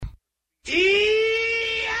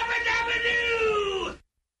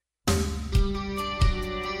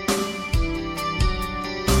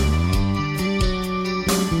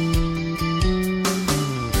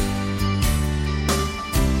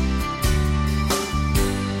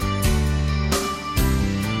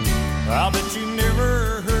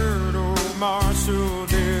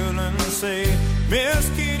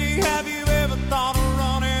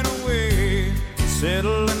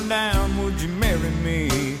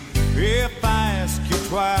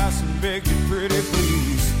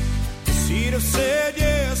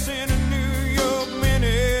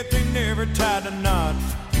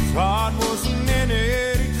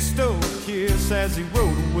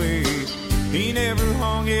he never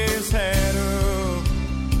hung his hat up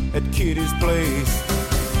at Kitty's place.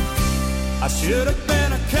 I should have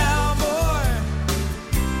been a cowboy.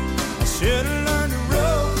 I should have learned to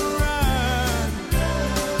rope and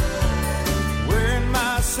ride, wearing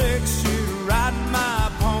my 6-shoe, riding my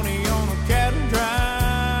pony on a cattle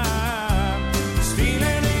drive, stealing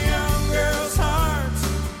a young girl's hearts,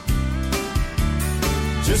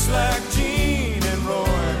 just like Gene and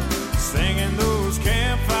Roy, singing those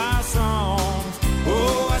campfire songs.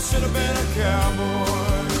 Oh, I should have been a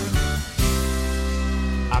cowboy.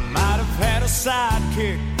 I might have had a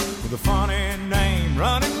sidekick with a funny name,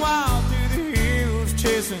 running wild through the hills,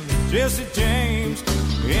 chasing Jesse James,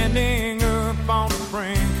 ending up on the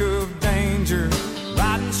brink of danger,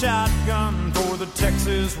 riding shotgun for the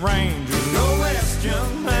Texas Rangers. Go west,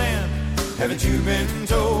 young man, haven't you been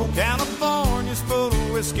told? California's full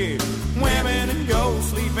of whiskey, women and gold,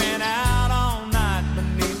 sleeping out all night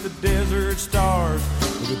beneath the desert stars,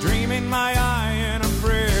 with a dream in my eye and a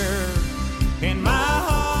prayer in my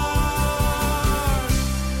heart.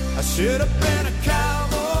 I should have been a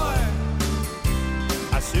cowboy.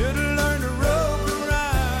 I should have learned to rope and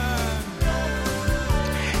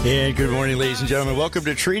ride. And good morning, ladies and gentlemen. Welcome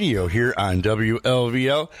to Tradio here on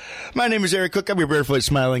WLVL. My name is Eric Cook. I'm your barefoot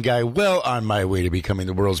smiling guy, well on my way to becoming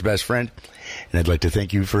the world's best friend. And I'd like to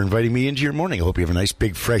thank you for inviting me into your morning. I hope you have a nice,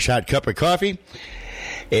 big, fresh, hot cup of coffee.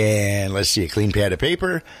 And let's see, a clean pad of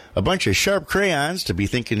paper, a bunch of sharp crayons to be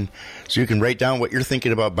thinking, so you can write down what you're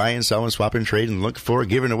thinking about buying, selling, swapping, trading, looking for,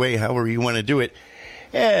 giving away, however you want to do it,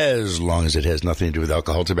 as long as it has nothing to do with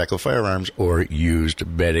alcohol, tobacco, firearms, or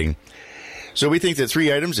used bedding. So we think that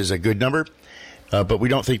 3 items is a good number, but we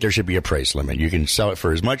don't think there should be a price limit. You can sell it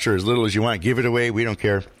for as much or as little as you want. Give it away. We don't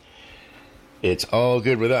care. It's all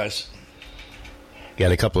good with us.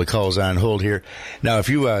 Got a couple of calls on hold here. Now, if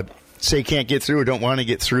you say can't get through or don't want to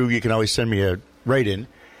get through, you can always send me a write-in.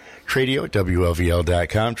 Tradio at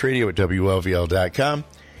WLVL.com. Tradio at WLVL.com.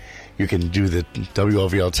 You can do the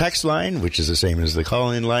WLVL text line, which is the same as the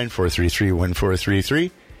call-in line, 433-1433.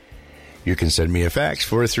 You can send me a fax,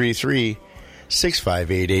 433-6588,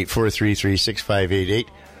 433-6588.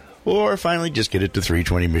 Or finally, just get it to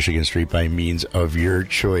 320 Michigan Street by means of your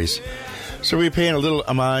choice. So we're paying a little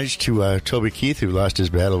homage to Toby Keith, who lost his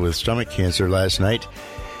battle with stomach cancer last night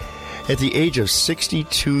at the age of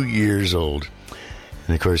 62 years old.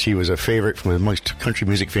 And, of course, he was a favorite from amongst country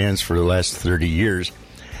music fans for the last 30 years.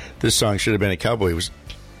 This song, Should Have Been a Cowboy, was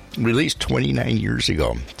released 29 years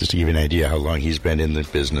ago, just to give you an idea how long he's been in the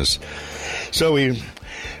business. So we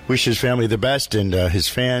wish his family the best and his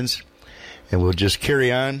fans, and we'll just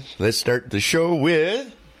carry on. Let's start the show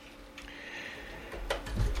with...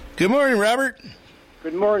 Good morning, Robert.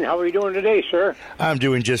 Good morning. How are you doing today, sir? I'm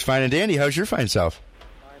doing just fine. And Danny, how's your fine self?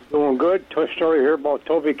 I'm doing good. Story here about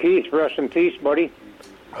Toby Keith. Rest in peace, buddy.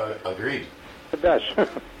 Agreed. The best.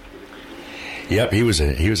 Yep, he was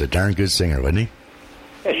a darn good singer, wasn't he?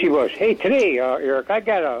 Yes, he was. Hey, today, Eric, I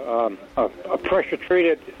got a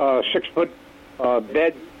pressure-treated 6-foot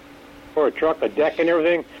bed for a truck, a deck and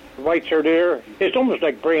everything. The lights are there. It's almost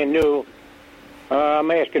like brand new.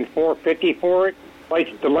 I'm asking $450 for it.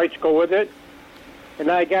 The lights go with it. And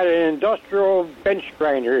I got an industrial bench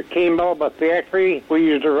grinder. It came out of a factory. We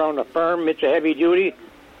use it around the farm. It's a heavy duty.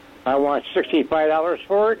 I want $65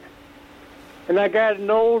 for it. And I got an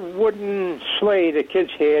old wooden sleigh the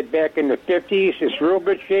kids had back in the 50s. It's real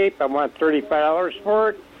good shape. I want $35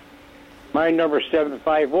 for it. My number is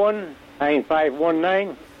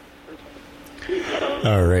 751-9519.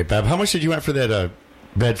 All right, Bob. How much did you want for that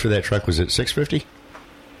bed for that truck? Was it $650?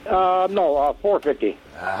 No, $450.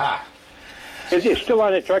 Aha. It's still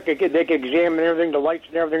on the truck. They can examine everything. The lights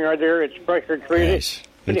and everything are there. It's pressure treated. Nice.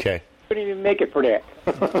 Okay. Couldn't even make it for that.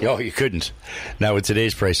 Oh, you couldn't. Not with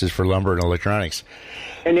today's prices for lumber and electronics.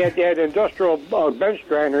 And that industrial bench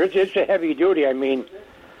grinder, it's a heavy duty. I mean,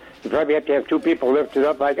 you probably have to have 2 people lift it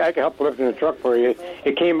up. I can help lifting the truck for you.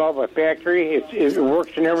 It came out of a factory. It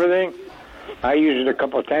works and everything. I used it a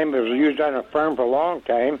couple of times. It was used on a farm for a long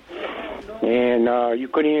time. And you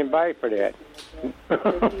couldn't even buy it for that.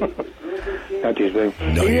 Not these things.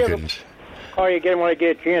 No, you couldn't. Call you again when I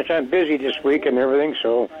get a chance. I'm busy this week and everything,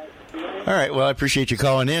 so... All right. Well, I appreciate you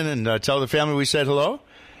calling in, and tell the family we said hello.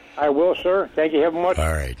 I will, sir. Thank you very much.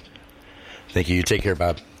 All right. Thank you. You take care,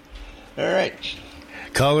 Bob. All right.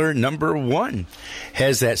 Caller number 1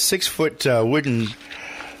 has that 6-foot wooden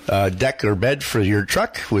deck or bed for your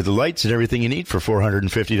truck with the lights and everything you need for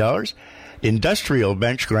 $450. Industrial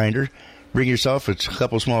bench grinder. Bring yourself a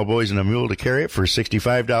couple small boys and a mule to carry it for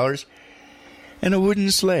 $65. And a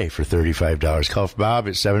wooden sleigh for $35. Call Bob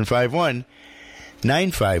at 751-9519,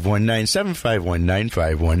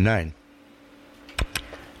 751-9519.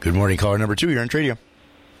 Good morning, caller number 2. You're on Tradio.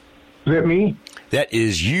 Is that me? That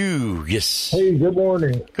is you. Yes. Hey, good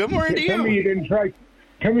morning. Good morning to you. Tell me you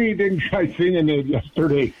didn't try singing it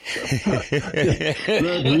yesterday.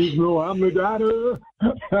 Red Eagle, I'm the daughter.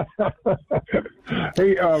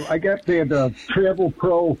 Hey, I got that Travel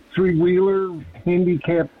Pro 3-wheeler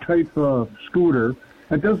handicap type scooter.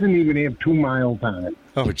 It doesn't even have 2 miles on it.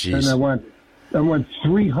 Oh, jeez. And I went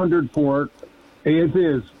 $300 for it as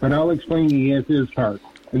is, but I'll explain the as is part.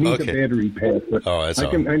 I need the battery pack, but I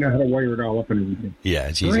know how to wire it all up and everything. Yeah,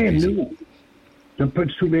 it's easy. Brand new.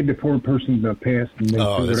 It's too bad the poor person passed and they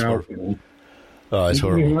threw it out. Oh, that's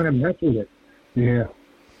horrible. You want to mess with it. Yeah.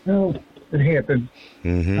 Well, it happens.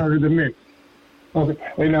 Mm-hmm. Harder than mix. Okay.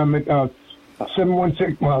 And I'm at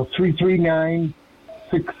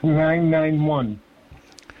 339-6991.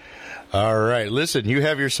 All right. Listen, you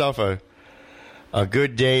have yourself a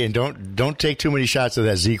good day, and don't take too many shots of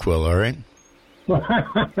that ZQL, all right?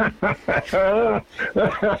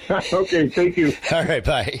 Okay, thank you. All right,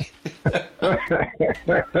 bye.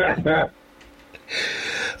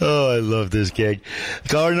 Oh, I love this gig.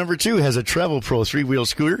 Caller number 2 has a Travel Pro 3-wheel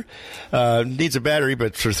scooter. Needs a battery,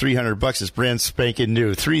 but for $300, it's brand spanking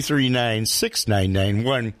new.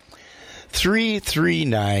 339-6991.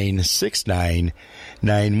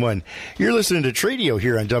 339-6991. You're listening to Tradio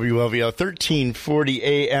here on WLVL 1340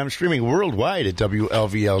 AM, streaming worldwide at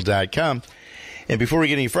WLVL.com. And before we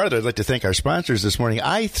get any farther, I'd like to thank our sponsors this morning.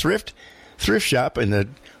 Thrift Shop in the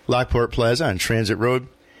Lockport Plaza on Transit Road.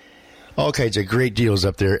 All kinds of great deals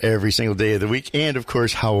up there every single day of the week. And, of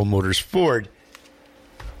course, Howell Motors Ford,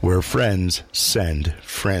 where friends send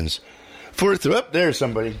friends. There's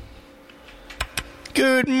somebody.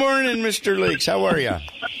 Good morning, Mr. Lakes. How are you?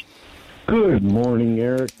 Good morning,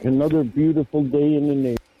 Eric. Another beautiful day in the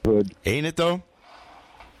neighborhood. Ain't it, though?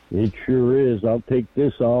 It sure is. I'll take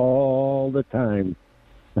this all the time.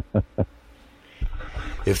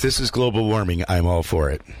 If this is global warming, I'm all for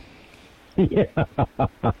it. Yeah.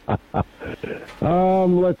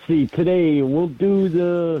 Let's see. Today let's do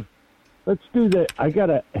the. I got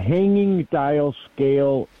a hanging dial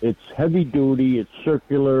scale. It's heavy duty. It's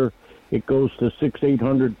circular. It goes to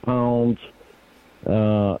 600-800 pounds.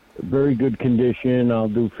 Very good condition. I'll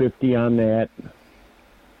do 50 on that.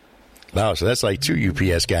 Wow, so that's like 2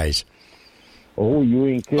 UPS guys. Oh, you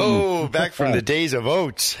ain't kidding. Oh, back from the days of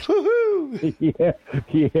Oates. Woo-hoo.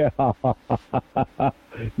 Yeah.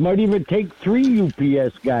 Might even take 3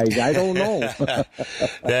 UPS guys. I don't know.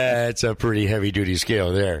 That's a pretty heavy-duty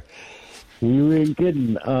scale there. You ain't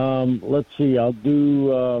kidding. Let's see. I'll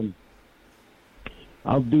do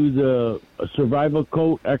the survival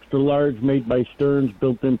coat, extra large, made by Stearns,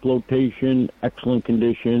 built-in flotation, excellent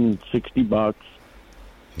condition, $60.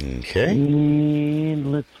 Okay.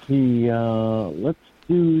 And let's see. Let's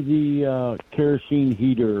do the kerosene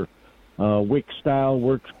heater, wick style,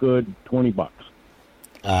 works good, $20.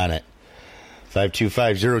 On it.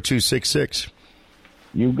 525-0266.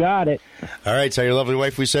 You got it. All right, tell your lovely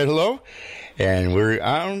wife we said hello, and we're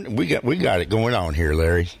on. We got it going on here,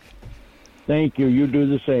 Larry. Thank you. You do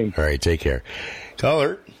the same. All right, take care.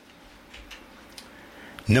 Caller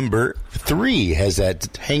number 3 has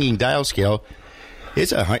that hanging dial scale.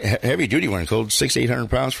 It's a heavy-duty one called 600-800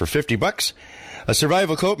 pounds for $50. A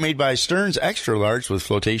survival coat made by Stearns, extra large with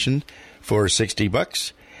flotation for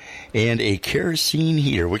 $60. And a kerosene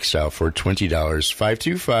heater, wick style, for $20.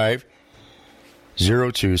 525-0266.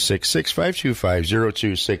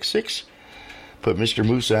 525-0266. Put Mr.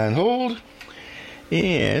 Moose on hold.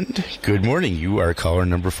 And good morning. You are caller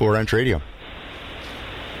number 4 on Tradio.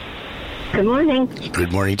 Good morning.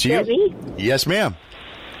 Good morning to you. Debbie? Yes, ma'am.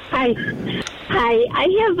 Hi. I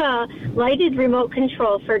have a lighted remote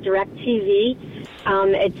control for DirecTV.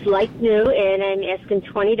 It's like new, and I'm asking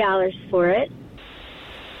 $20 for it.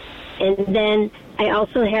 And then I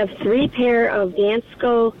also have 3 pair of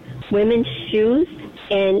Dansko women's shoes.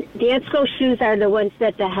 And Dansko shoes are the ones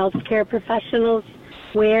that the healthcare professionals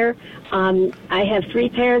wear. I have 3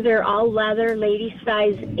 pair. They're all leather, lady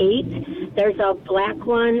size 8. There's a black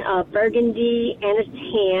one, a burgundy, and a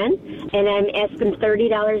tan. And I'm asking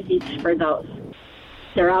 $30 each for those.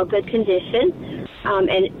 They're all good condition.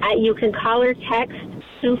 And you can call or text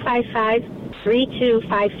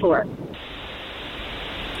 255-3254.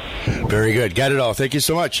 Very good. Got it all. Thank you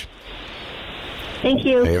so much. Thank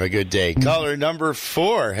you. Have a good day. Caller number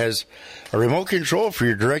 4 has a remote control for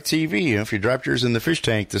your DirecTV. If you dropped yours in the fish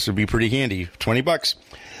tank, this would be pretty handy. $20.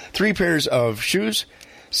 3 pairs of shoes,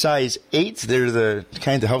 size 8. They're the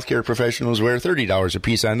kind the healthcare professionals wear. $30 a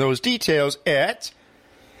piece on those. Details at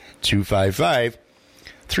 255-3254,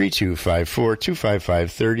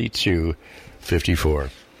 255-3254.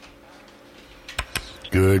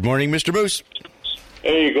 Good morning, Mr. Moose.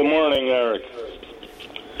 Hey, good morning, Eric.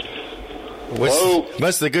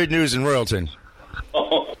 What's the good news in Royalton?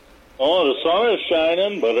 Oh, the sun is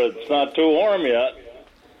shining, but it's not too warm yet.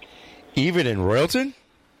 Even in Royalton?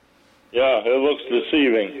 Yeah, it looks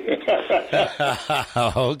deceiving.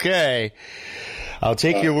 Okay. I'll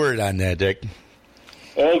take your word on that, Dick.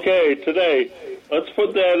 Okay, today, let's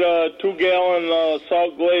put that 2-gallon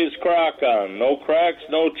salt glazed crock on. No cracks,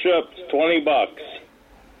 no chips, $20.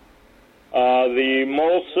 The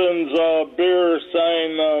Molson's beer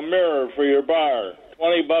sign mirror for your bar,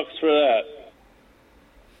 $20 for that.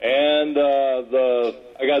 And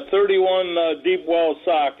I got 31 deep well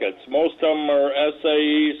sockets. Most of them are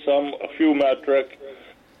SAE, a few metric.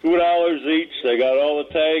 $2 each. They got all the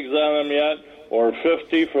tags on them yet, or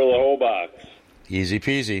 $50 for the whole box. Easy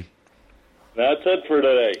peasy. That's it for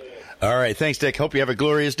today. All right, thanks, Dick. Hope you have a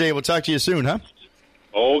glorious day. We'll talk to you soon, huh?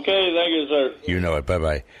 Okay, thank you, sir. You know it.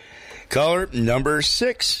 Bye-bye. Caller number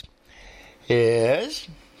 6 is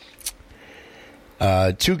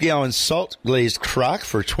 2-gallon salt glazed crock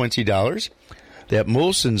for $20. That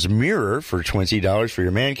Molson's mirror for $20 for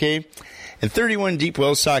your man cave. And 31 deep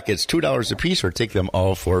well sockets, $2 a piece, or take them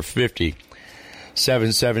all for $50.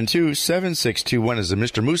 772-7621 is the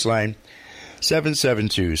Mr. Moose line.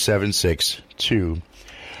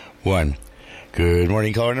 772-7621. Good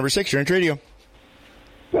morning, caller number 6. You're on Tradio.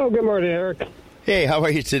 Oh, good morning, Eric. Hey, how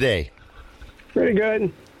are you today? Pretty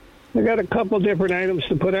good. I got a couple different items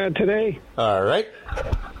to put on today. All right.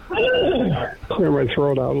 Clear my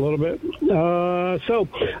throat out a little bit. So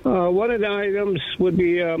one of the items would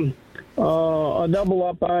be a double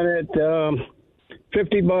up on it,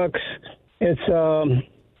 $50. It's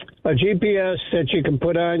a GPS that you can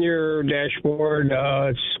put on your dashboard.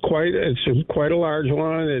 It's quite a large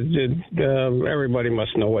one. Everybody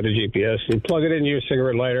must know what a GPS is. You plug it into your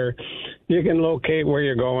cigarette lighter. You can locate where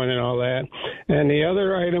you're going and all that. And the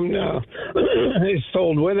other item is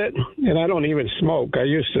sold with it, and I don't even smoke. I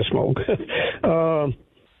used to smoke. The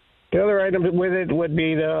other item with it would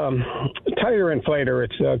be the tire inflator.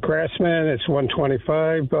 It's a Craftsman. It's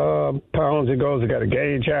 125 pounds. It got a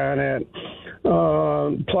gauge on it.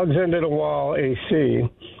 Plugs into the wall AC.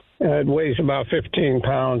 It weighs about 15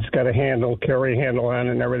 pounds. Got a carry handle on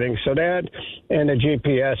it and everything. So that and the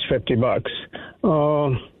GPS,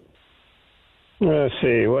 $50. Let's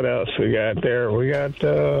see what else we got there. We got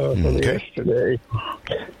yesterday.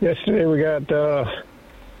 Yesterday we got.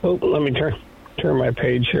 Let me turn my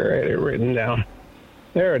page here. I had it written down.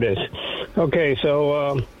 There it is. Okay,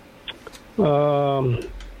 so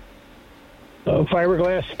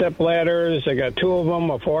fiberglass step ladders. I got 2 of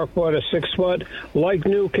them, a 4-foot, a 6-foot, like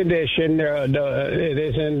new condition. It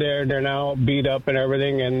is in there. They're now beat up and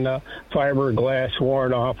everything, and fiberglass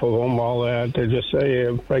worn off of them. All that. They just say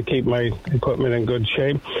I keep my equipment in good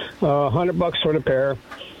shape. $100 for the pair,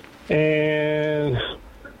 and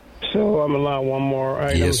so I'm allowed one more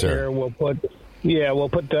item here. We'll put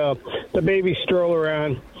the baby stroller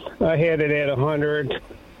on. I had it at 100.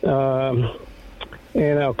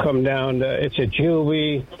 And I'll come down to, it's a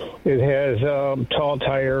Juvie. It has tall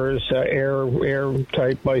tires, air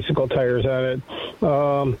type bicycle tires on it.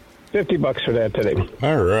 $50 for that today.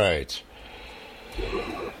 All right.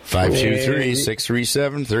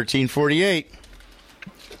 523-637-1348.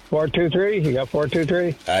 423? You got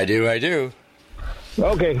 423? I do.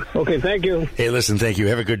 Okay, thank you. Hey, listen, thank you.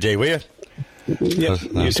 Have a good day, will you? Yep,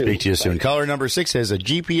 I'll speak to you soon. Caller number 6 has a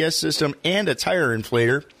GPS system and a tire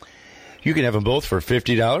inflator. You can have them both for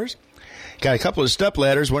 $50. Got a couple of step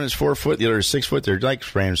ladders. One is 4 foot, the other is 6 foot. They're like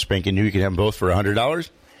brand spanking new. You can have them both for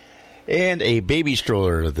 $100. And a baby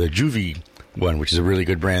stroller, the Juvie one, which is a really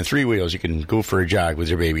good brand. 3 wheels. You can go for a jog with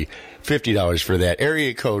your baby. $50 for that.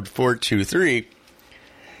 Area code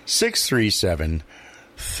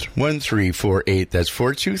 423-637-1348. That's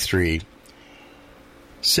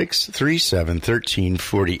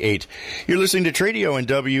 423-637-1348. You're listening to Tradio and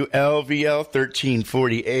WLVL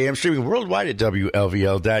 1340 AM, streaming worldwide at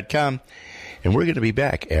WLVL.com. And we're going to be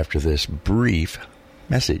back after this brief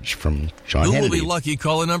message from Sean Hannity. Who will be lucky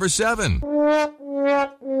caller number 7?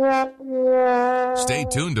 Stay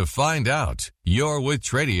tuned to find out. You're with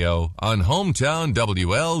Tradio on Hometown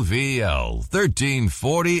WLVL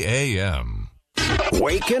 1340 AM.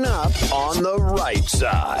 Waking up on the right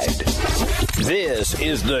side. This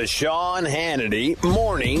is the Sean Hannity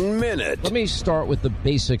Morning Minute. Let me start with the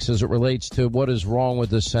basics as it relates to what is wrong with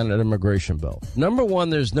the Senate immigration bill. Number one,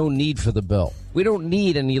 there's no need for the bill. We don't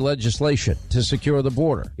need any legislation to secure the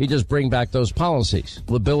border. You just bring back those policies.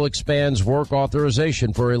 The bill expands work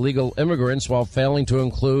authorization for illegal immigrants while failing to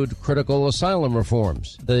include critical asylum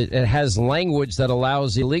reforms. It has language that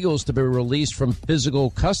allows illegals to be released from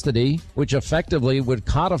physical custody, which effectively would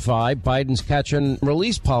codify Biden's catch and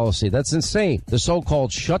release policy. That's insane. The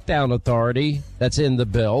so-called shutdown authority that's in the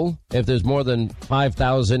bill, if there's more than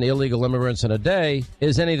 5,000 illegal immigrants in a day,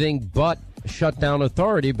 is anything but shutdown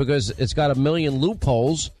authority because it's got a million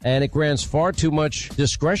loopholes and it grants far too much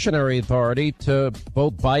discretionary authority to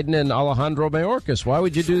both Biden and Alejandro Mayorkas. Why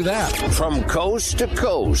would you do that? From coast to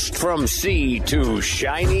coast, from sea to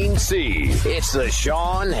shining sea, it's the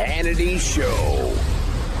Sean Hannity Show.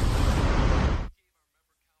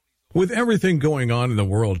 With everything going on in the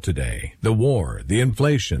world today, the war, the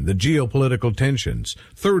inflation, the geopolitical tensions,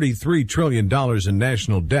 $33 trillion in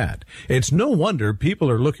national debt, it's no wonder people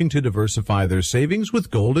are looking to diversify their savings with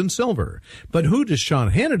gold and silver. But who does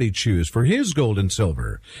Sean Hannity choose for his gold and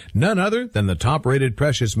silver? None other than the top-rated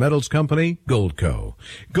precious metals company, Goldco.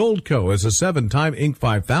 Goldco is a 7-time Inc.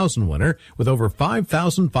 5000 winner with over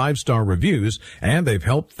 5,000 five-star reviews, and they've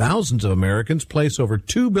helped thousands of Americans place over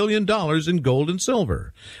 $2 billion in gold and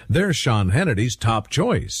silver. They're Sean Hannity's top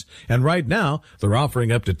choice. And right now, they're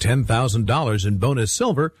offering up to $10,000 in bonus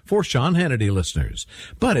silver for Sean Hannity listeners.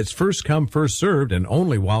 But it's first come, first served, and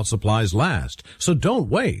only while supplies last. So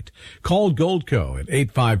don't wait. Call Goldco at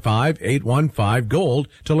 855-815-GOLD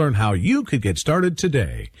to learn how you could get started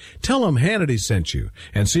today. Tell them Hannity sent you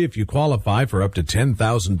and see if you qualify for up to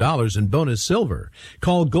 $10,000 in bonus silver.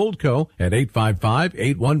 Call Goldco at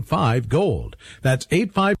 855-815-GOLD. That's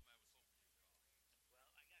 855.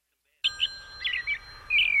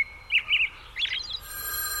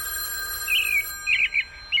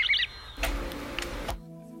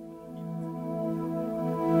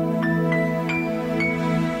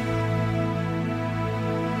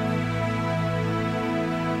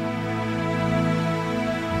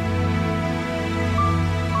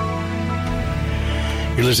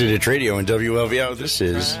 You're listening to Tradio and WLVO. This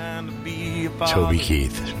is Toby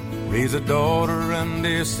Keith. Raise a daughter and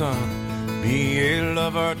a son, be a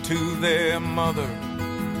lover to their mother,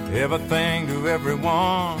 everything to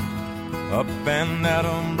everyone, up and at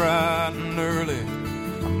 'em bright and early.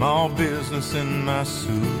 I'm all business in my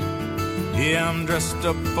suit. Yeah, I'm dressed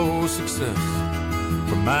up for success,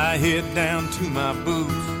 from my head down to my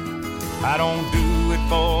boots. I don't do it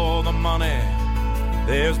for the money,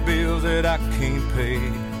 there's bills that I can't pay.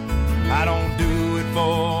 I don't do it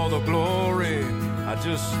for the glory, I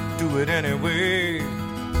just do it anyway.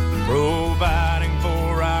 Providing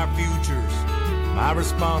for our futures, my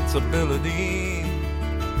responsibility.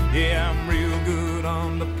 Yeah, I'm real good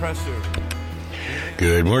under pressure.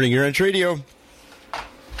 Good morning, you're on Tradio.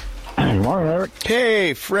 Good morning, Eric.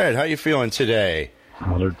 Hey, Fred, how you feeling today?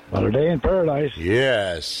 Another day in paradise.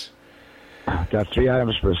 Yes. Got 3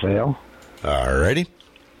 items for sale. Alrighty.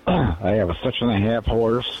 I have a 6.5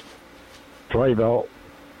 horse Troy belt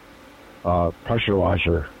pressure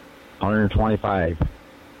washer, $125.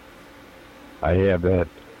 I have that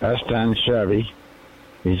S10 Chevy.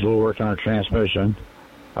 Needs a little work on our transmission,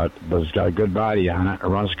 but it's got a good body on it. It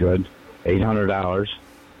runs good. $800.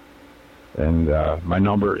 And my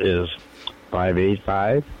number is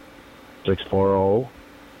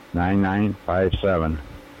 585-640-9957.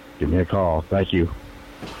 Give me a call. Thank you.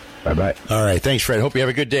 Bye-bye. All right. Thanks, Fred. Hope you have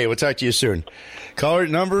a good day. We'll talk to you soon. Caller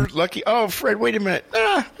number, lucky. Oh, Fred, wait a minute.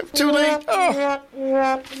 Too late.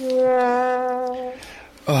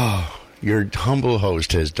 Oh, your humble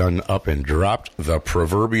host has done up and dropped the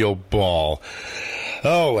proverbial ball.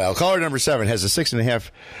 Oh, well. Caller number 7 has a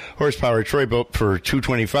 6.5 horsepower Troy boat for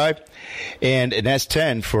 $225 and an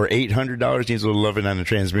S10 for $800. Needs a little loving on the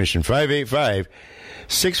transmission.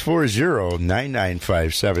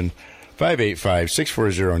 585-640-9957.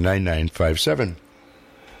 585-640-9957.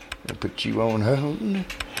 I'll put you on hold.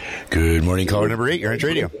 Good morning, caller number 8. You're on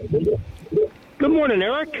Radio. Good morning,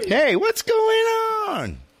 Eric. Hey, what's going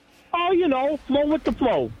on? Oh, flow with the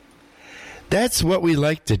flow. That's what we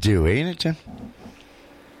like to do, ain't it, Tim?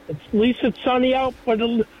 At least it's sunny out, but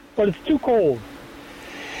it's too cold.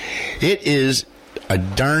 It is a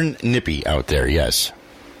darn nippy out there, yes.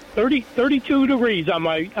 32 degrees on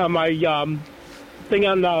my thing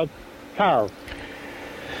on the car.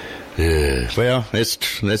 Well, it's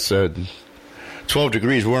 12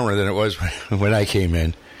 degrees warmer than it was when I came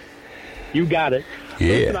in. You got it. Yeah.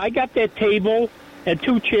 Listen, I got that table and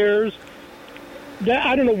 2 chairs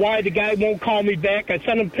I don't know why the guy won't call me back. I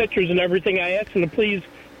sent him pictures and everything. I asked him to please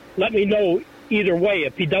let me know either way.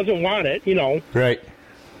 If he doesn't want it, Right.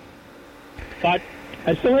 But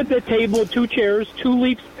I still have the table, 2 chairs, 2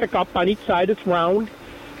 leaves pickup on each side. It's round.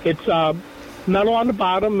 It's metal on the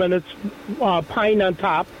bottom, and it's pine on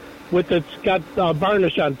top. It's got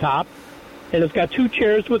varnish on top. And it's got 2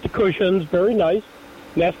 chairs with the cushions. Very nice.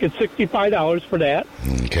 I'm asking $65 for that.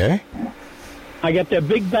 Okay. I got that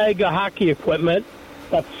big bag of hockey equipment.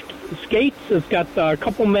 Got skates. It's got a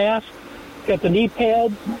couple masks. Got the knee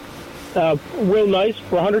pads. Real nice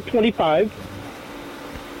for $125.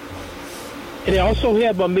 And I also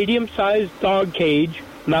have a medium-sized dog cage,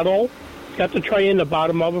 metal. It's got the tray in the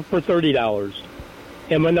bottom of it for $30.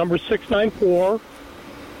 And my number is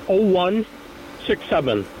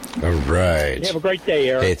 694-0167. All right. You have a great day,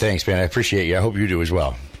 Eric. Hey, thanks, man. I appreciate you. I hope you do as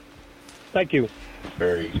well. Thank you.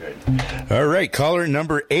 Very good. All right. Caller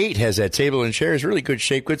number 8 has that table and chairs. Really good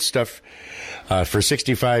shape, good stuff for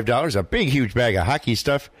 $65. A big, huge bag of hockey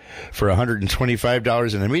stuff for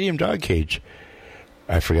 $125 and a medium dog cage.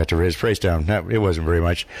 I forgot to raise price down. No, it wasn't very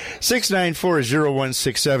much.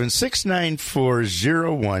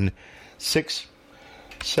 694-0167.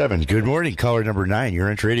 694-0167. Good morning. Caller number 9. You're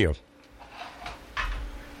on Tradio.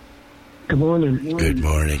 Good morning. Good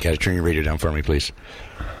morning. Got to turn your radio down for me, please.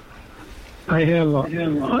 I have No,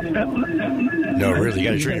 really, you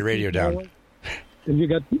got to turn your radio down. Have you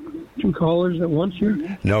got 2 callers at once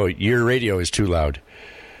here? No, your radio is too loud.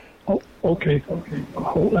 Oh, okay.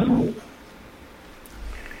 Hold on.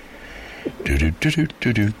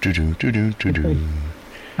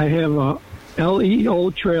 I have a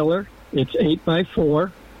LEO trailer. It's 8x4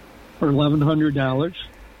 for $1,100.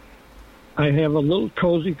 I have a little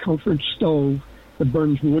cozy comfort stove that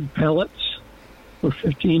burns wood pellets for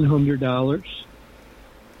 $1,500.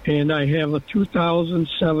 And I have a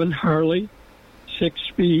 2007 Harley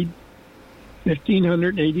 6-speed,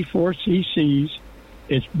 1,584 cc's.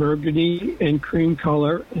 It's burgundy and cream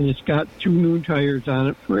color, and it's got 2 new tires on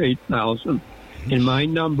it for $8,000. And my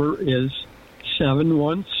number is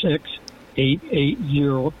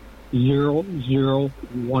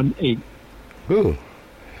 716-880-0018. Ooh.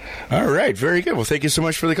 All right, very good. Well, thank you so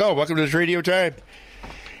much for the call. Welcome to the Radio Time.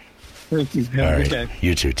 Thank you. Have a good day.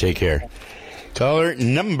 You too. Take care. Caller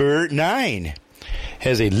number 9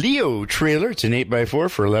 has a Leo trailer. It's an 8x4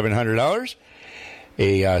 for $1,100.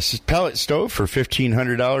 A pellet stove for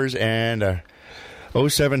 $1,500 and a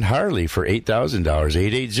 07 Harley for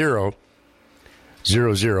 $8,000.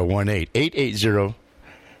 880-0018.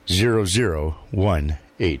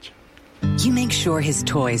 880-0018. You make sure his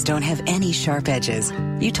toys don't have any sharp edges.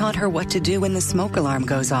 You taught her what to do when the smoke alarm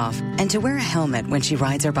goes off and to wear a helmet when she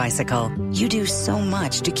rides her bicycle. You do so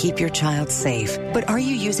much to keep your child safe. But are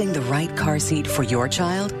you using the right car seat for your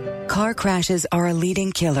child? Car crashes are a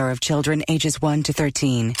leading killer of children ages 1 to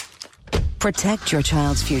 13. Protect your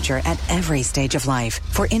child's future at every stage of life.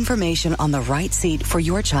 For information on the right seat for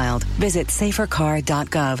your child, visit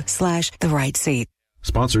safercar.gov/the right seat.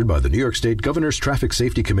 Sponsored by the New York State Governor's Traffic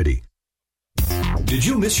Safety Committee. Did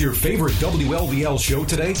you miss your favorite WLVL show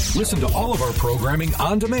today? Listen to all of our programming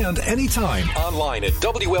on demand anytime. Online at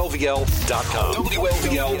WLVL.com.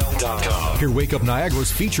 WLVL.com. Hear Wake Up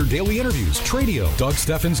Niagara's feature daily interviews, Tradio, Doug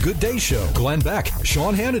Steffens' Good Day Show, Glenn Beck,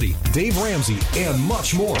 Sean Hannity, Dave Ramsey, and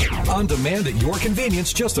much more. On demand at your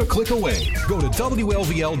convenience, just a click away. Go to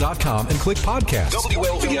WLVL.com and click podcast.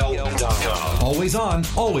 WLVL.com.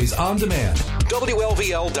 Always on demand.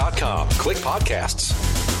 WLVL.com. Click podcasts.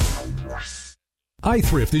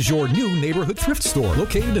 iThrift is your new neighborhood thrift store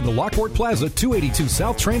located in the Lockport Plaza, 282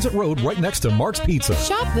 South Transit Road, right next to Mark's Pizza.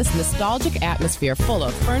 Shop this nostalgic atmosphere full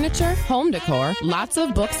of furniture, home decor, lots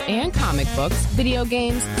of books and comic books, video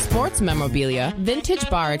games, sports memorabilia, vintage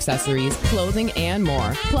bar accessories, clothing, and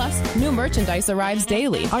more. Plus, new merchandise arrives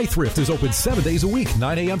daily. iThrift is open 7 days a week,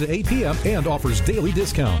 9 a.m. to 8 p.m., and offers daily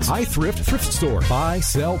discounts. iThrift Thrift Store. Buy,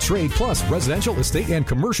 sell, trade, plus residential, estate, and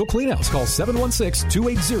commercial cleanouts. Call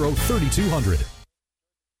 716-280-3200.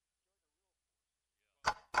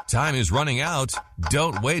 Time is running out.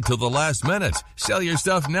 Don't wait till the last minute. Sell your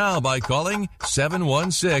stuff now by calling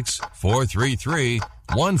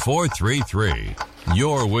 716-433-1433.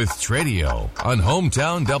 You're with Tradio on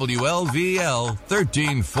Hometown WLVL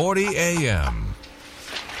 1340 AM.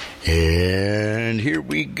 And here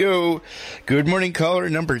we go. Good morning, caller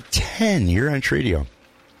number 10. You're on Tradio.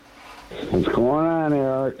 What's going on,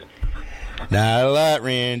 Eric? Not a lot,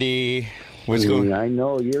 Randy. What's going on? I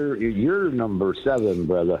know you're number 7,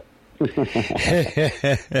 brother. You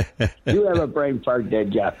have a brain fart,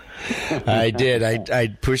 did ya? I did. I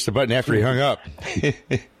pushed the button after he hung up.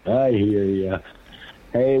 I hear ya.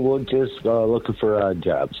 Hey, we're just looking for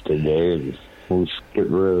jobs today, and we'll just get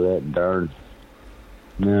rid of that darn,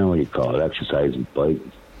 what do you call it, exercise bike.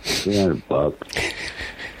 $300.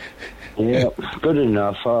 Yeah, good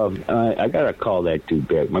enough. I got to call that dude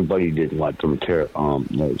back. My buddy didn't want them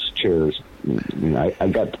those chairs. I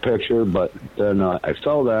got the picture, but then I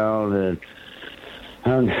fell down and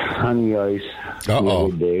on the ice the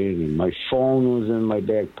other day, and my phone was in my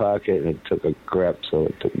back pocket, and it took a crap, so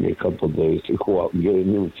it took me a couple of days to go out and get a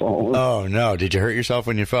new phone. Oh, no. Did you hurt yourself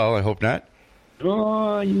when you fell? I hope not.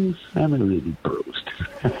 Oh, I'm really bruised.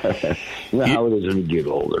 How it is when you get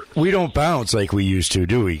older. We don't bounce like we used to,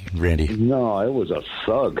 do we, Randy? No, it was a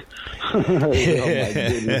thug. Oh, my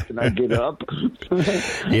goodness, can I get up?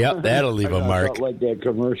 Yep, that'll leave a mark. Like that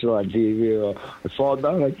commercial on TV. I fall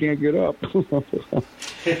down, I can't get up.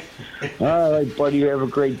 All right, buddy, you have a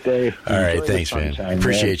great day. All right, thanks, man.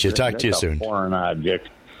 Appreciate you. Talk to you soon. That's a foreign object.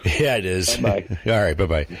 Yeah, it is. Bye-bye. All right,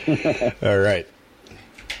 bye-bye. All right.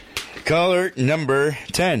 Caller number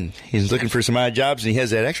 10. He's looking for some odd jobs, and he has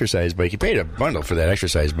that exercise bike. He paid a bundle for that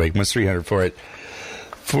exercise bike. Wants $300 for it.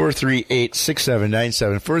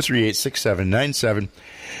 438-6797. 438-6797. And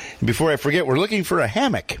before I forget, we're looking for a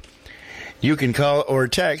hammock. You can call or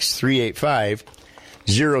text 385-0027.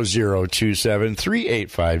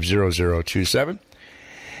 385-0027.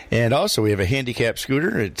 And also, we have a handicap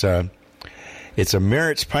scooter. It's a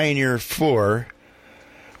Meritz Pioneer 4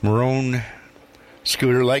 maroon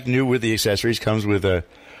scooter, like new with the accessories. Comes with a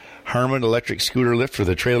Harman electric scooter lift for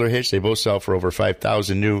the trailer hitch. They both sell for over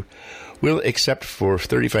 $5,000 new. We'll accept for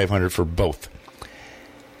 $3,500 for both.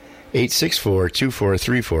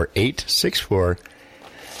 864-2434.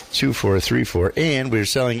 864-2434. And we're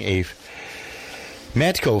selling a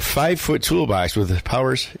Matco 5-foot toolbox with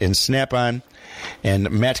powers and snap-on and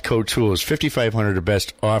Matco tools. $5,500 the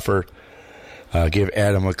best offer. Give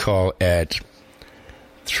Adam a call at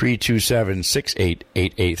 327-6888.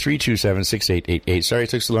 327-6888. Sorry it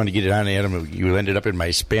took so long to get it on, Adam. You ended up in my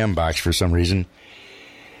spam box for some reason.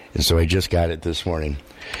 And so I just got it this morning.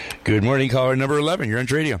 Good morning, caller number 11. You're on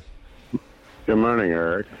Tradio. Good morning,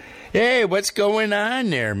 Eric. Hey, what's going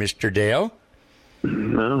on there, Mr. Dale?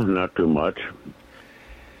 No, not too much.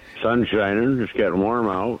 Sun shining, just getting warm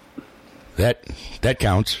out. That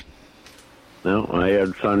counts. No, I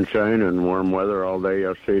had sunshine and warm weather all day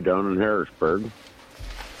yesterday down in Harrisburg.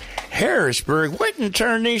 Harrisburg? What in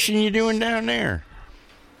tarnation you doing down there?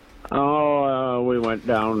 Oh, we went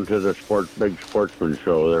down to the big sportsman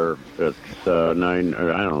show there. It's it's a 9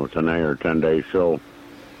 or 10 day show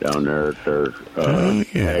down there at their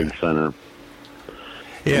Ag Center.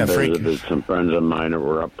 Yeah, visited some friends of mine that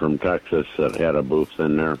were up from Texas that had a booth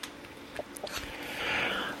in there.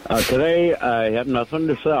 Today, I have nothing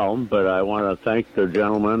to sell, but I want to thank the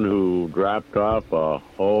gentleman who dropped off a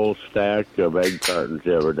whole stack of egg cartons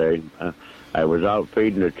the other day. I was out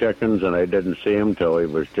feeding the chickens, and I didn't see him till he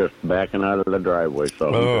was just backing out of the driveway. So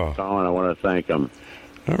I'm just calling. I want to thank him.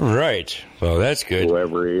 All right. Well, that's good.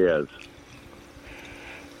 Whoever he is.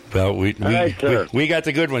 Well, we got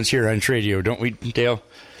the good ones here on Tradio, don't we, Dale?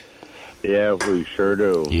 Yeah, we sure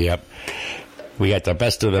do. Yep. We got the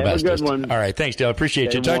best of the best. Good one. All right. Thanks, Dale.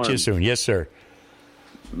 Appreciate you. Talk to you soon. Yes, sir.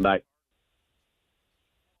 Bye.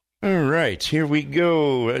 All right. Here we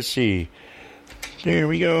go. Let's see. There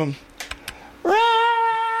we go.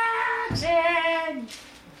 Roxanne!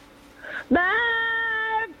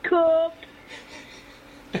 My cook!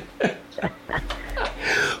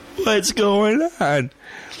 What's going on?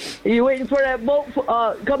 Are you waiting for that boat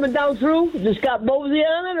coming down through? Just got Mosey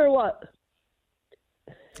on it or what?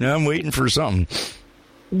 I'm waiting for something.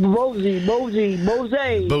 Mosey.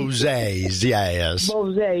 Bose's, yes.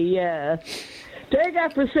 Mosey, yeah. They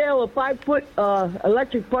got for sale a 5-foot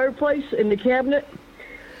electric fireplace in the cabinet.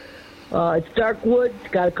 It's dark wood.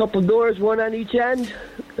 It's got a couple doors, one on each end,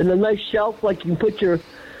 and a nice shelf like you can put your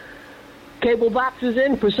cable boxes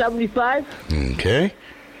in for $75. Okay.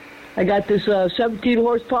 I got this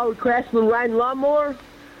 17-horsepower Craftsman Rhine lawnmower,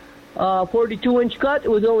 42-inch cut. It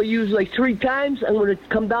was only used like 3 times. I'm going to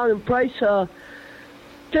come down in price,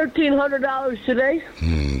 $1,300 today.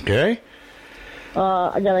 Okay.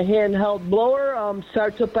 I got a handheld blower.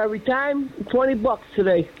 Starts up every time. $20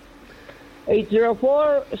 today.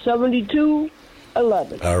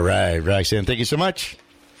 804-7211. All right, Roxanne. Thank you so much.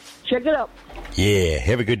 Check it out. Yeah.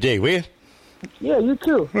 Have a good day, will you? Yeah, you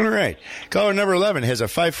too. All right. Caller number 11 has a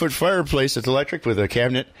 5-foot fireplace that's electric with a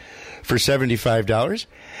cabinet for $75.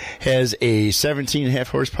 Has a 17.5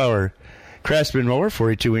 horsepower Craftsman mower,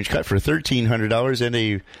 42-inch cut for $1,300, and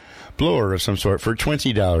a blower of some sort for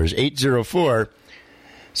 $20.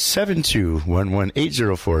 804-7211.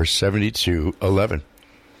 804-7211.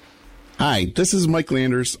 Hi, this is Mike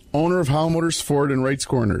Landers, owner of Howell Motors Ford in Wrights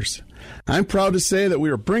Corners. I'm proud to say that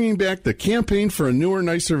we are bringing back the campaign for a newer,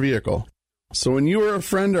 nicer vehicle. So when you or a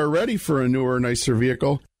friend are ready for a newer, nicer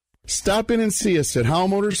vehicle, stop in and see us at Howell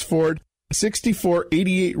Motors Ford,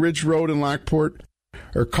 6488 Ridge Road in Lockport,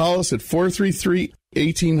 or call us at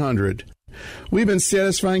 433-1800. We've been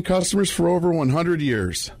satisfying customers for over 100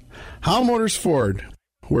 years. Howell Motors Ford,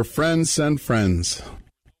 where friends send friends.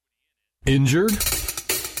 Injured?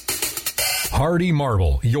 Hardy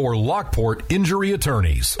Marble, your Lockport injury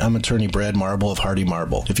attorneys. I'm attorney Brad Marble of Hardy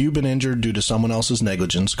Marble. If you've been injured due to someone else's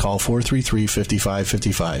negligence, call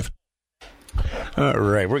 433-5555. All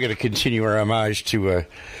right, we're going to continue our homage to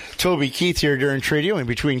Toby Keith here during Tradio in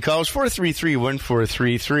between calls,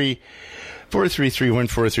 433-1433,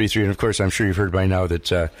 433-1433. And, of course, I'm sure you've heard by now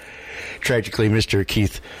that tragically Mr.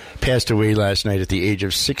 Keith passed away last night at the age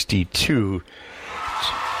of 62.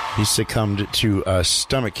 He succumbed to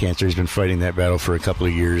stomach cancer. He's been fighting that battle for a couple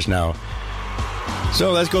of years now.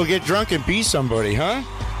 So let's go get drunk and be somebody, huh?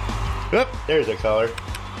 Oop, there's a caller.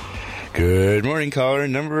 Good morning, caller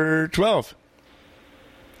number 12.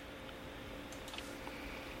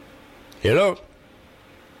 Hello.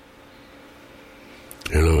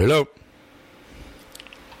 Hello, hello.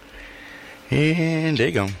 And there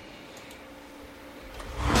you go.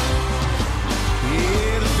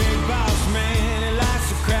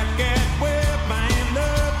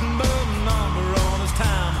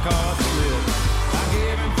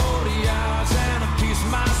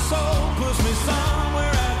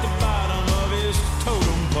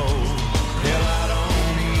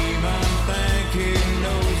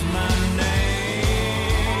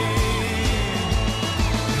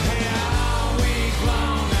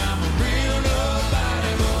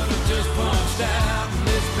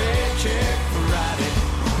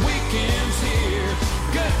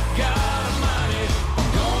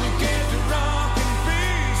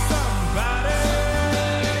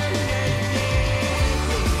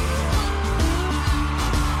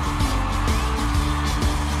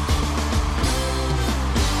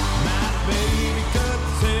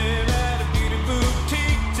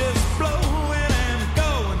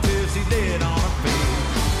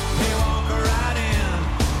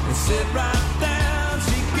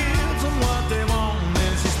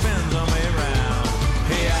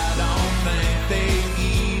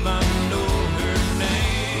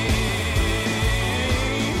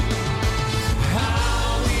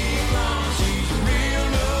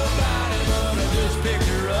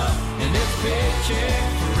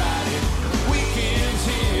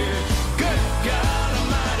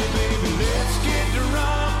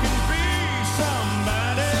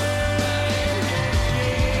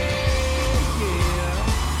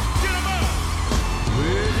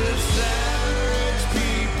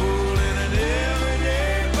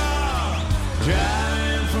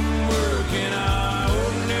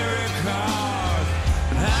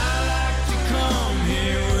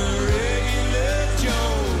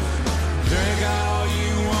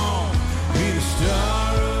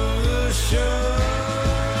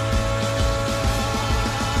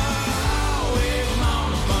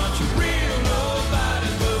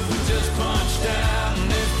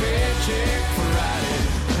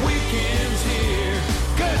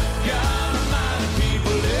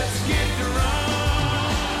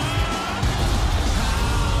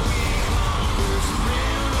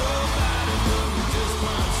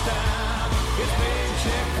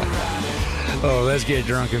 Oh, let's get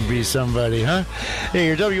drunk and be somebody, huh? Hey,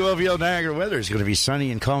 your WLVL Niagara weather is going to be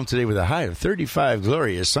sunny and calm today with a high of 35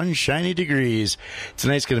 glorious sunshiny degrees.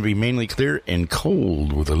 Tonight's going to be mainly clear and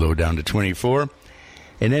cold with a low down to 24.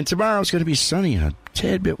 And then tomorrow it's going to be sunny and a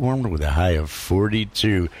tad bit warmer with a high of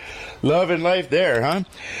 42. Love and life there, huh?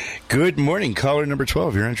 Good morning, caller number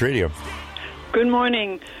 12. You're on Tradio. Good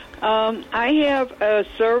morning. I have a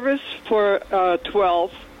service for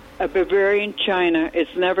 12, a Bavarian China.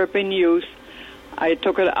 It's never been used. I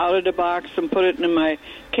took it out of the box and put it in my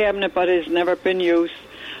cabinet, but it's never been used.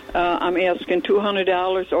 I'm asking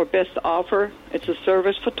 $200 or best offer. It's a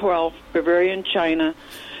service for 12, Bavarian China.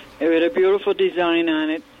 It had a beautiful design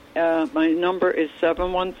on it. My number is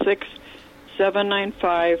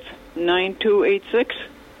 716-795-9286.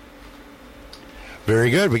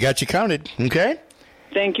 Very good. We got you counted. Okay?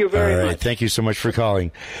 Thank you very much. Thank you so much for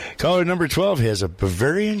calling. Caller number 12 has a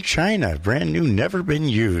Bavarian China, brand new, never been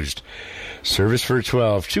used. Service for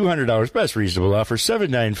 12, $200, best reasonable offer,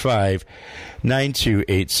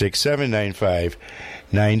 795-9286,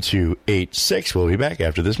 795-9286. We'll be back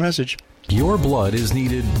after this message. Your blood is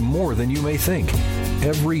needed more than you may think.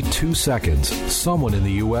 Every 2 seconds, someone in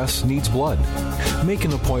the U.S. needs blood. Make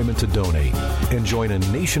an appointment to donate and join a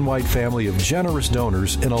nationwide family of generous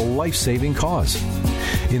donors in a life-saving cause.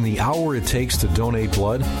 In the hour it takes to donate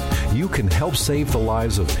blood, you can help save the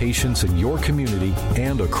lives of patients in your community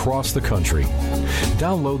and across the country.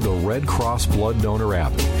 Download the Red Cross Blood Donor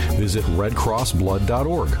app. Visit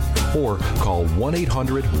redcrossblood.org or call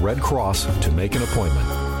 1-800-RED-CROSS to make an appointment.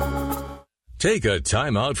 Take a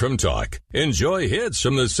time out from talk. Enjoy hits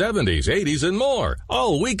from the 70s, 80s, and more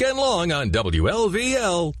all weekend long on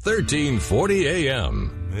WLVL 1340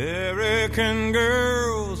 AM. American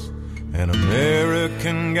girls and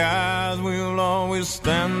American guys, we'll always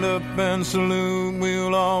stand up and salute.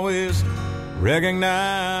 We'll always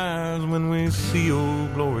recognize when we see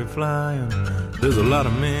Old Glory flying. There's a lot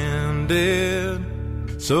of men dead,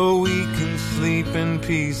 so we can sleep in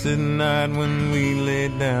peace at night when we lay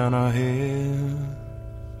down our head.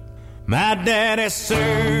 My daddy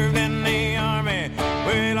served in the army,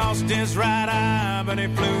 where he lost his right eye, but he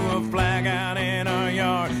flew a flag out in our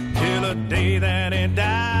yard till the day that he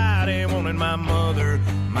died. He wanted my mother,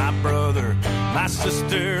 my brother, my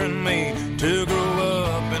sister, and me to grow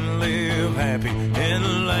up and live happy in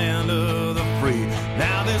the land of the free.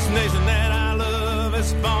 Now this nation that I love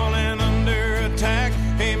is falling under attack.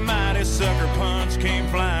 A mighty sucker punch came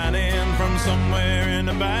flying in from somewhere in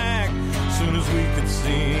the back. Soon as we could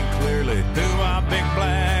see clearly through our big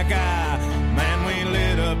black eye, man, we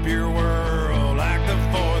lit up your world like the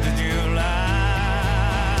 4th of July.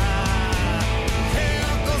 Hey,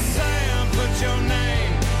 Uncle Sam, put your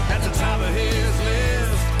name at the top of his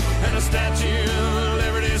list, and the Statue of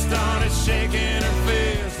Liberty started shaking her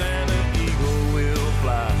fist, and the eagle will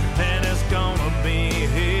fly, and it's gonna be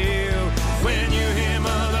here when you hear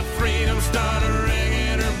Mother Freedom start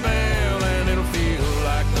ringing her bell, and it'll feel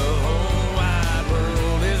like the whole wide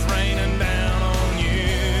world is raining down on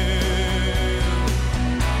you.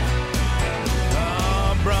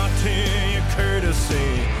 Oh, brought to you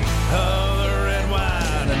courtesy of the red,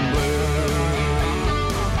 white, and blue.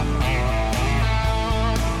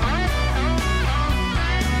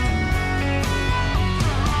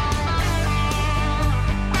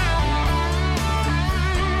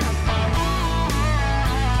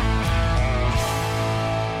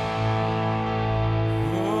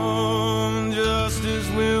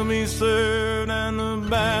 Will be served and the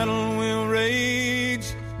battle will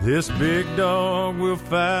rage. This big dog will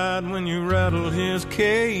fight when you rattle his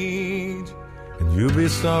cage, and you'll be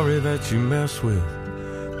sorry that you mess with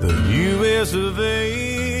the U.S. of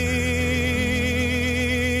A.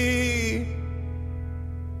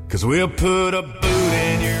 'Cause we'll put a boot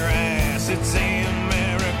in your ass, it's the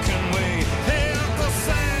American way. Hey, Uncle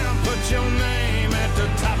Sam, put your name at the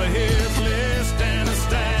top of his list, and the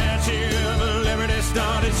Statue of Liberty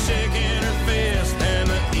started shaking her fist, and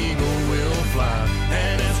the eagle will fly,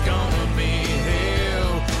 and it's gonna be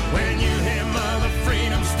hell when you hear Mother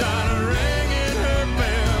Freedom start ringing her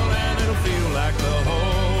bell, and it'll feel like the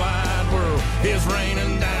whole wide world is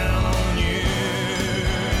raining down on you.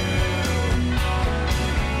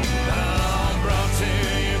 Oh, brought to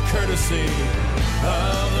you courtesy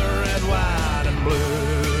of the red, white, and blue.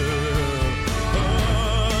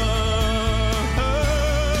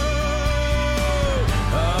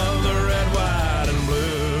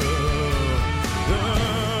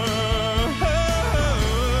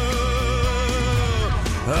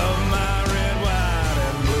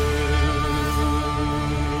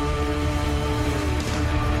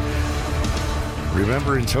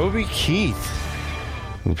 Remembering Toby Keith,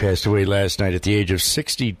 who passed away last night at the age of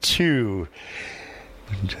 62.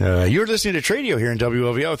 You're listening to Tradio here in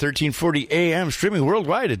WLVL 1340 AM, streaming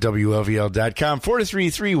worldwide at WLVL.com.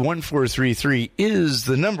 433-1433 is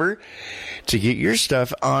the number to get your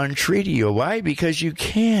stuff on Tradio. Why? Because you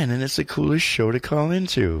can, and it's the coolest show to call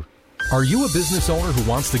into. Are you a business owner who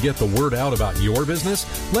wants to get the word out about your business?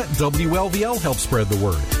 Let WLVL help spread the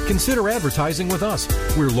word. Consider advertising with us.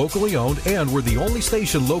 We're locally owned, and we're the only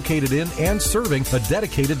station located in and serving a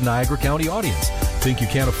dedicated Niagara County audience. Think you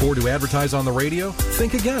can't afford to advertise on the radio?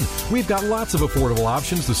 Think again. We've got lots of affordable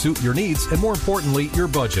options to suit your needs and, more importantly, your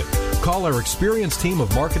budget. Call our experienced team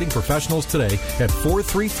of marketing professionals today at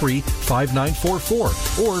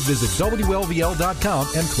 433-5944 or visit WLVL.com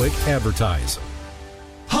and click Advertise.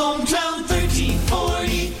 Hometown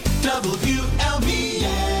 1340 WLVL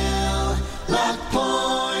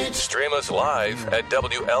Lockpoint. Stream us live at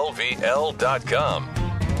WLVL.com.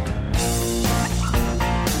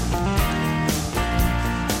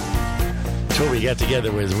 Toby got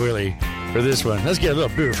together with Willie for this one. Let's get a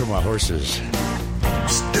little beer from our horses.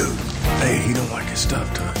 Dude, hey, he don't like his stuff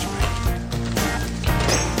touched, man.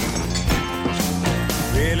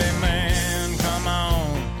 Billy man, come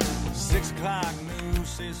on. 6 o'clock news,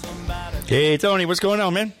 say somebody. Hey, Tony, what's going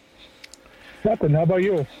on, man? Nothing. How about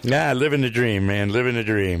you? Nah, living the dream, man. Living the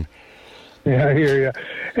dream. Yeah, I hear you.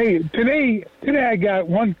 Hey, today I got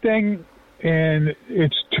one thing, and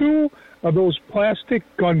it's 2 of those plastic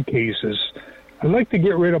gun cases. I'd like to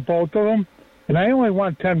get rid of both of them, and I only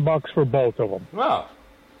want $10 for both of them. Wow.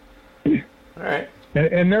 All right.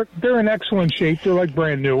 And they're in excellent shape. They're like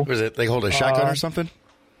brand new. Was it they hold a shotgun or something?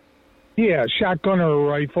 Yeah, shotgun or a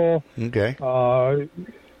rifle. Okay.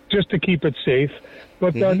 Just to keep it safe.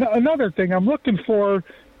 But another thing, I'm looking for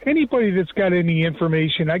anybody that's got any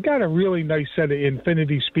information. I got a really nice set of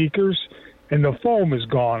Infinity speakers, and the foam is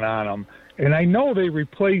gone on them. And I know they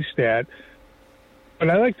replaced that, but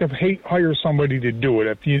I like to hire somebody to do it.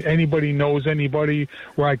 If anybody knows anybody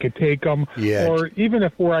where I could take them, or even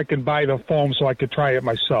where I can buy the foam so I could try it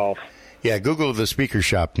myself. Yeah, Google the speaker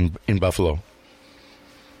shop in Buffalo.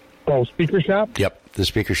 Oh, speaker shop? Yep, the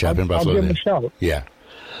speaker shop in Buffalo. I'll give them a shout. Yeah.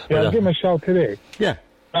 Yeah, I'll give them a shout today. Yeah.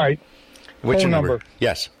 All right. What's phone your number?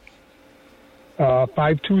 Yes.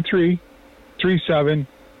 523-3716.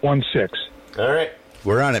 All right.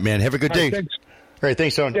 We're on it, man. Have a good day. Thanks. All right,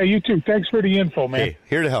 thanks, Tony. Yeah, you too. Thanks for the info, man. Hey,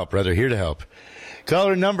 here to help, brother. Here to help.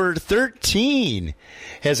 Caller number 13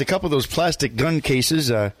 has a couple of those plastic gun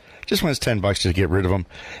cases. Just wants $10 to get rid of them.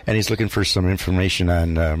 And he's looking for some information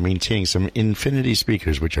on maintaining some Infinity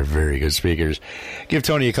speakers, which are very good speakers. Give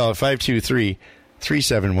Tony a call at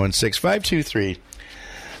 523-3716.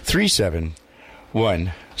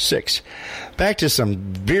 523-3716. Back to some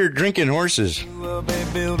beer drinking horses. Will be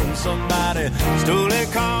building somebody, stole a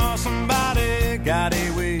car, somebody got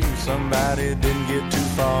away, somebody didn't get too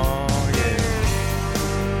far,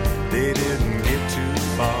 yeah. They didn't get too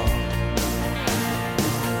far.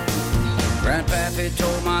 Grandpappy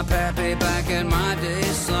told my pappy back in my day,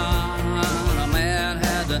 son, a man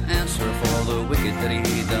had to answer for the wicked that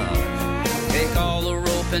he done. Take all the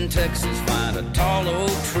rope in Texas, find a tall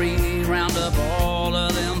oak tree, round up all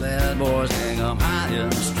of them bad boys, hang them high in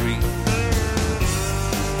the street,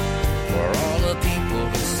 for all the people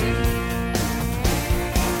to see.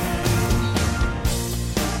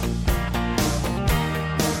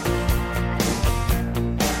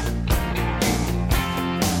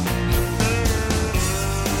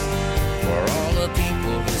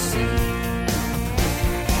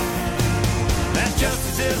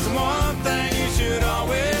 Justice is the one thing you should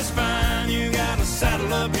always find. You gotta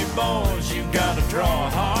saddle up your boys, you gotta draw a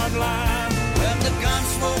hard line. When the gun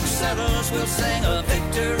smoke settles, we'll sing a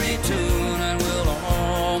victory tune, and we'll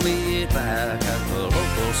all meet back at the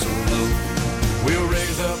local saloon. We'll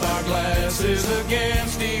raise up our glasses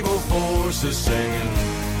against evil forces, singing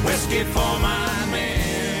whiskey for my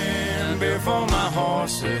men, beer for my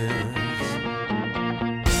horses.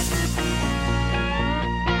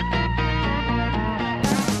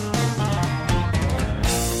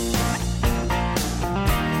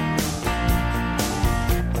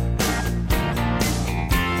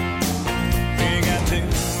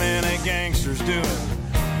 Doing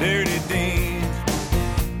dirty deeds,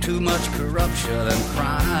 too much corruption and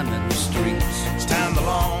crime in the streets. It's time the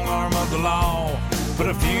long arm of the law put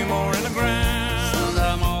a few more in the ground. Send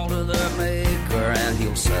them all to their maker and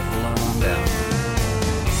he'll settle them down.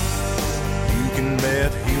 You can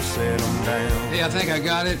bet he'll settle them down. Hey, I think I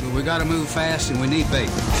got it, but we got to move fast and we need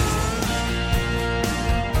bait.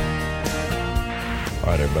 All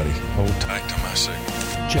right, everybody, hold tight to my signal.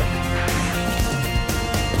 Check.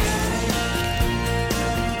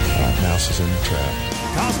 Mouse is in the trap.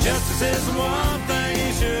 Cause justice is the one thing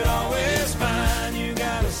you should always find. You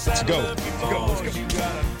gotta saddle up your boys, you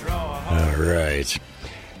gotta draw a hard. All right.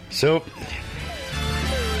 So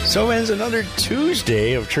ends another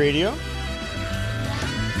Tuesday of Tradio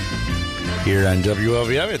here on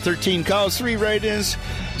WLVI. 13 calls, 3 write-ins,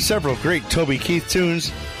 several great Toby Keith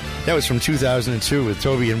tunes. That was from 2002 with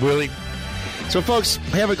Toby and Willie. So, folks,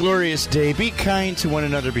 have a glorious day. Be kind to one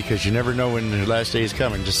another because you never know when the last day is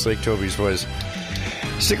coming, just like Toby's was.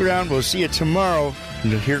 Stick around. We'll see you tomorrow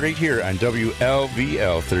right here on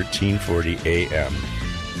WLVL 1340 AM.